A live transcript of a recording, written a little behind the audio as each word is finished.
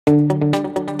Hi,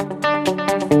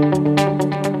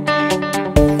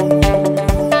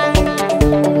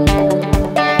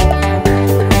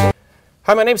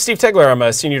 my name is Steve Tegeler. I'm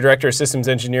a Senior Director of Systems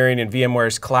Engineering in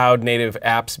VMware's Cloud Native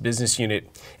Apps Business Unit.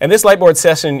 And this lightboard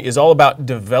session is all about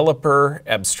developer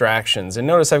abstractions. And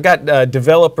notice I've got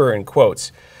developer in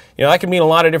quotes. You know, that can mean a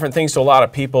lot of different things to a lot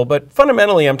of people, but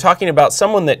fundamentally I'm talking about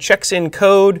someone that checks in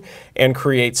code and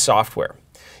creates software.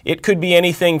 It could be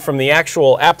anything from the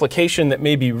actual application that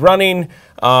may be running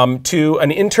to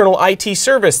an internal IT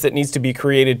service that needs to be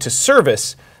created to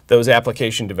service those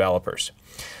application developers.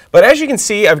 But as you can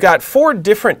see, I've got 4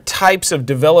 different types of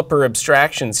developer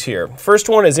abstractions here. First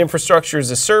one is infrastructure as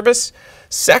a service.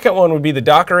 Second one would be the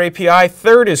Docker API.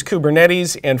 Third is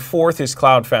Kubernetes. And fourth is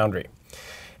Cloud Foundry.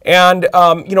 And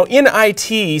you know, in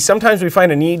IT, sometimes we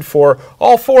find a need for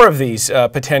all 4 of these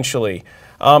potentially.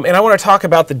 And I want to talk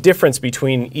about the difference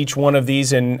between each one of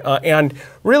these and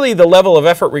really the level of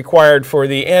effort required for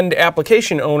the end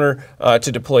application owner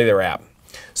to deploy their app.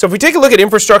 So if we take a look at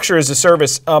infrastructure as a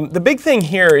service, the big thing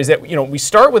here is that we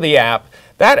start with the app.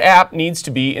 That app needs to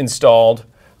be installed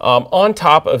on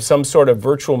top of some sort of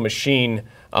virtual machine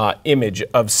image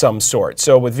of some sort.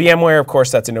 So with VMware, of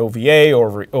course, that's an OVA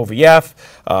or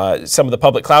OVF. Some of the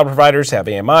public cloud providers have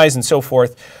AMIs and so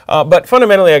forth. But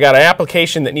fundamentally, I got an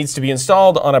application that needs to be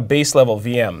installed on a base level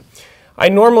VM. I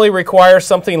normally require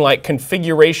something like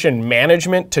configuration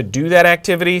management to do that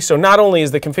activity. So not only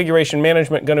is the configuration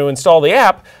management going to install the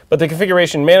app, but the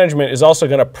configuration management is also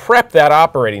going to prep that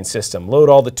operating system, load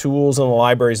all the tools and the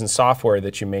libraries and software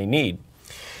that you may need.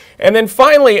 And then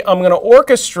finally, I'm going to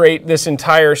orchestrate this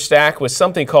entire stack with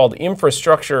something called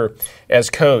infrastructure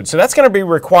as code. So that's going to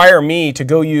require me to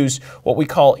go use what we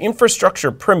call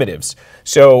infrastructure primitives.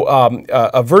 So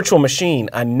a virtual machine,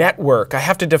 a network. I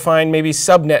have to define maybe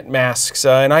subnet masks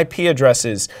and IP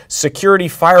addresses, security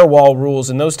firewall rules,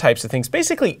 and those types of things.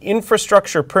 Basically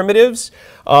we're primitives,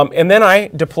 and then I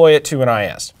deploy it to an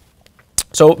IS.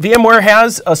 So VMware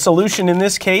has a solution in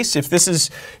this case. If this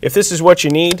is what you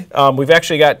need, we've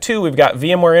actually got 2. We've got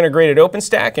VMware Integrated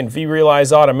OpenStack and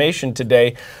vRealize Automation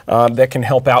today that can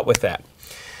help out with that.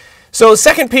 So the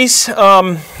second piece,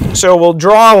 so we'll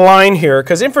draw a line here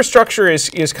because infrastructure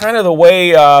is kind of the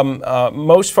way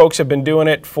most folks have been doing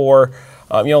it for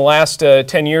the last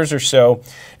 10 years or so.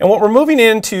 And what we're moving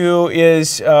into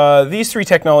is these 3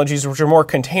 technologies, which are more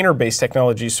container-based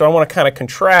technologies. So I want to kind of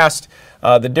contrast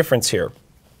the difference here.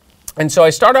 And so I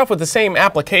start off with the same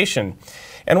application.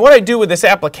 And what I do with this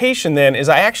application then is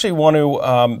I actually want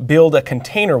to build a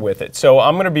container with it. So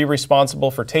I'm going to be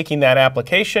responsible for taking that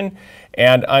application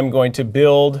and I'm going to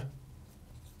build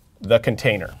the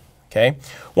container. Okay?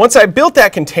 Once I built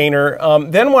that container,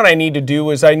 then what I need to do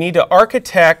is I need to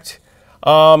architect,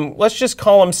 let's just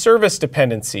call them service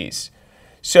dependencies.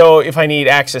 So if I need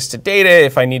access to data,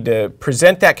 if I need to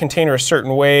present that container a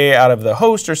certain way out of the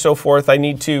host or so forth, I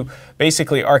need to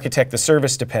basically architect the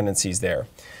service dependencies there.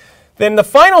 Then the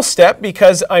final step,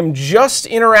 because I'm just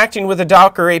interacting with a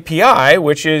Docker API,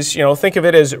 which is, think of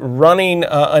it as running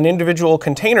an individual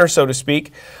container, so to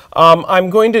speak, I'm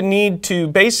going to need to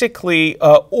basically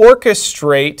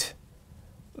orchestrate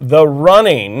the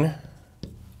running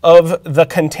of the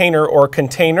container or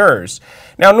containers.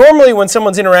 Now normally when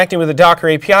someone's interacting with a Docker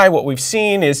API, what we've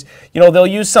seen is they'll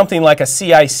use something like a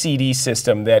CI/CD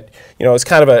system that is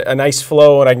kind of a nice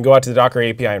flow and I can go out to the Docker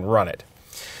API and run it.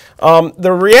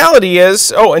 The reality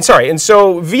is, and so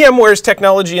VMware's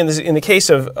technology in the case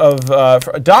of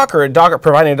Docker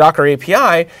providing a Docker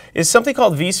API is something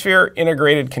called vSphere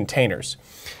Integrated Containers.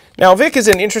 Now, VIC is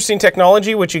an interesting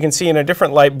technology, which you can see in a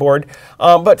different lightboard,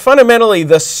 but fundamentally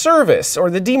the service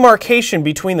or the demarcation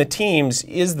between the teams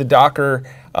is the Docker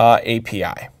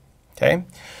API. Okay?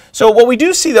 So what we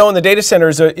do see, though, in the data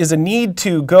centers is a need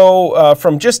to go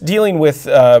from just dealing with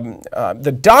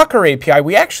the Docker API.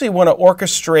 We actually want to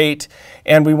orchestrate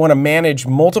and we want to manage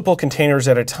multiple containers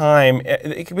at a time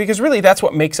because really that's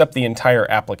what makes up the entire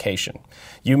application.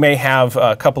 You may have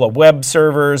a couple of web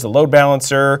servers, a load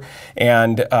balancer,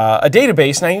 and a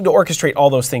database, and I need to orchestrate all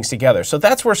those things together. So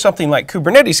that's where something like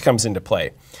Kubernetes comes into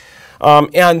play.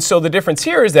 And so the difference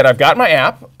here is that I've got my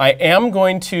app. I am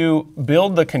going to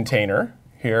build the container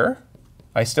here.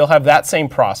 I still have that same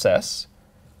process.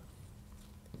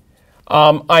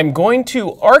 I'm going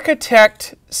to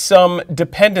architect some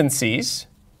dependencies.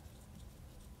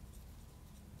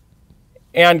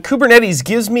 And Kubernetes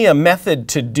gives me a method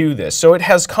to do this. So it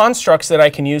has constructs that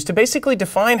I can use to basically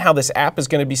define how this app is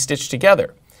going to be stitched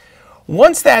together.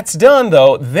 Once that's done,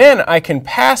 though, then I can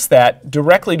pass that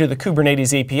directly to the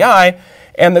Kubernetes API,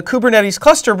 and the Kubernetes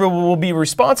cluster will be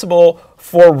responsible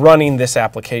for running this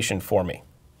application for me.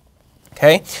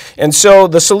 Okay? And so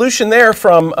the solution there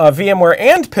from VMware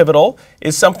and Pivotal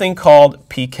is something called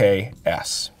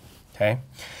PKS. Okay?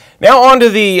 Now on to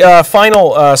the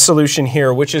final solution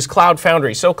here, which is Cloud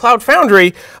Foundry. So Cloud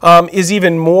Foundry is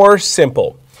even more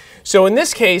simple. So in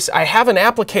this case, I have an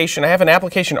application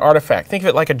artifact. Think of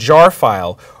it like a jar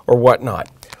file or whatnot.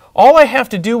 All I have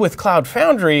to do with Cloud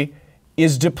Foundry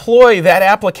is deploy that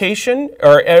application,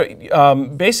 or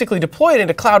basically deploy it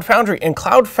into Cloud Foundry, and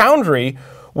Cloud Foundry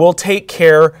will take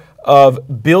care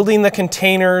of building the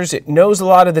containers. It knows a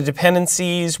lot of the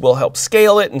dependencies, will help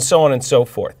scale it, and so on and so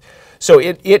forth. So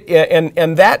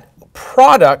and that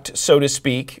product, so to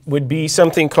speak, would be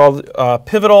something called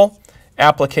Pivotal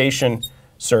Application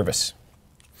Service.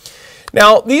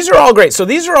 Now, these are all great. So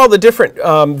these are all the different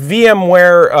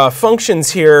VMware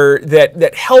functions here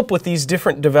that help with these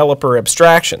different developer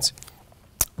abstractions.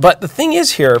 But the thing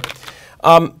is here,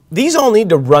 these all need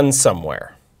to run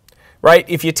somewhere, right?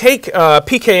 If you take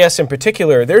PKS in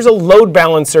particular, there's a load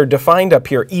balancer defined up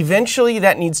here. Eventually,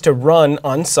 that needs to run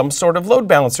on some sort of load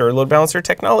balancer or load balancer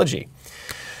technology.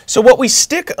 So what we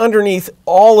stick underneath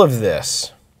all of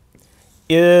this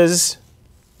is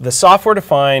the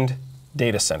software-defined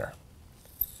data center.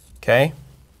 Okay,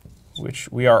 which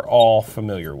we are all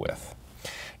familiar with.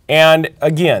 And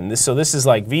again, this is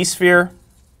like vSphere,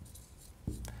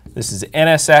 this is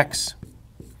NSX,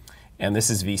 and this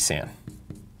is vSAN.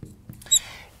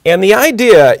 And the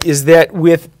idea is that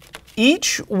with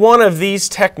each one of these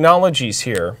technologies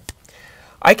here,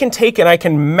 I can take and I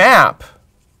can map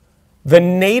the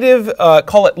native,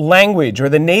 call it language, or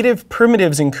the native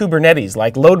primitives in Kubernetes,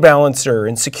 like load balancer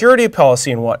and security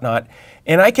policy and whatnot,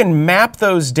 and I can map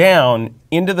those down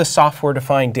into the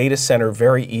software-defined data center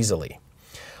very easily.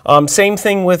 Same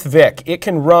thing with VIC. It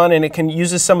can run and it can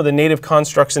use some of the native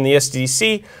constructs in the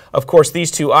SDDC. Of course,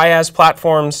 these two IaaS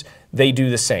platforms, they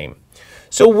do the same.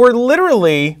 So we're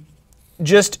literally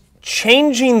just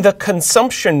changing the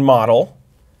consumption model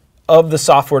of the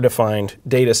software-defined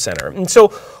data center. And so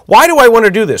why do I want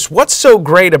to do this? What's so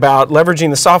great about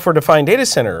leveraging the software-defined data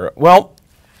center? Well,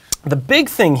 the big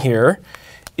thing here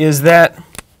is that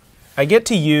I get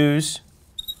to use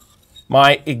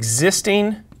my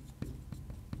existing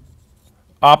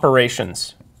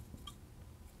operations.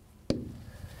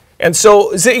 And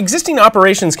so the existing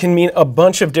operations can mean a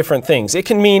bunch of different things. It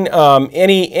can mean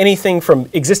anything from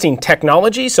existing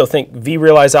technology, so think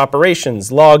vRealize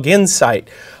operations, log insight,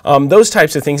 those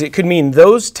types of things. It could mean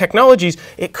those technologies.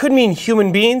 It could mean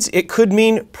human beings. It could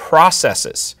mean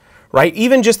processes, right?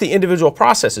 Even just the individual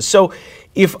processes. So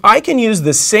if I can use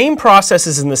the same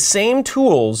processes and the same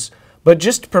tools, but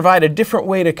just provide a different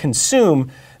way to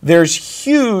consume, there's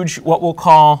huge, what we'll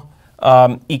call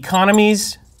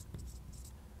economies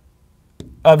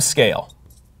of scale.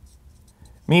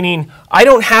 Meaning, I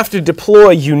don't have to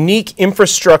deploy unique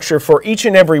infrastructure for each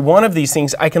and every one of these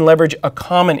things. I can leverage a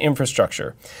common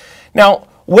infrastructure. Now,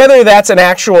 whether that's an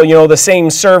actual, the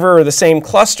same server or the same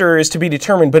cluster is to be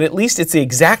determined, but at least it's the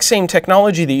exact same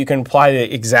technology that you can apply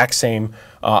the exact same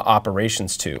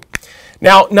operations to.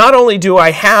 Now, not only do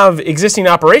I have existing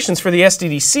operations for the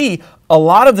SDDC, a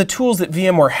lot of the tools that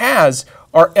VMware has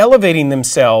are elevating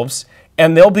themselves,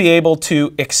 and they'll be able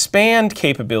to expand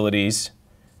capabilities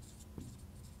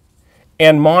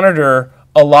and monitor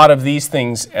a lot of these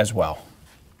things as well.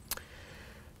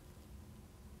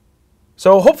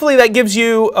 So hopefully that gives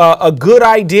you a good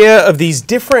idea of these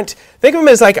different, think of them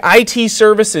as like IT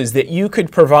services that you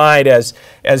could provide as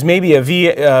maybe a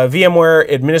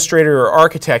VMware administrator or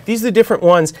architect. These are the different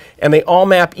ones, and they all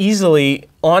map easily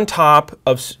on top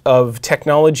of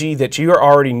technology that you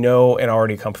already know and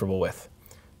already comfortable with.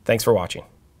 Thanks for watching.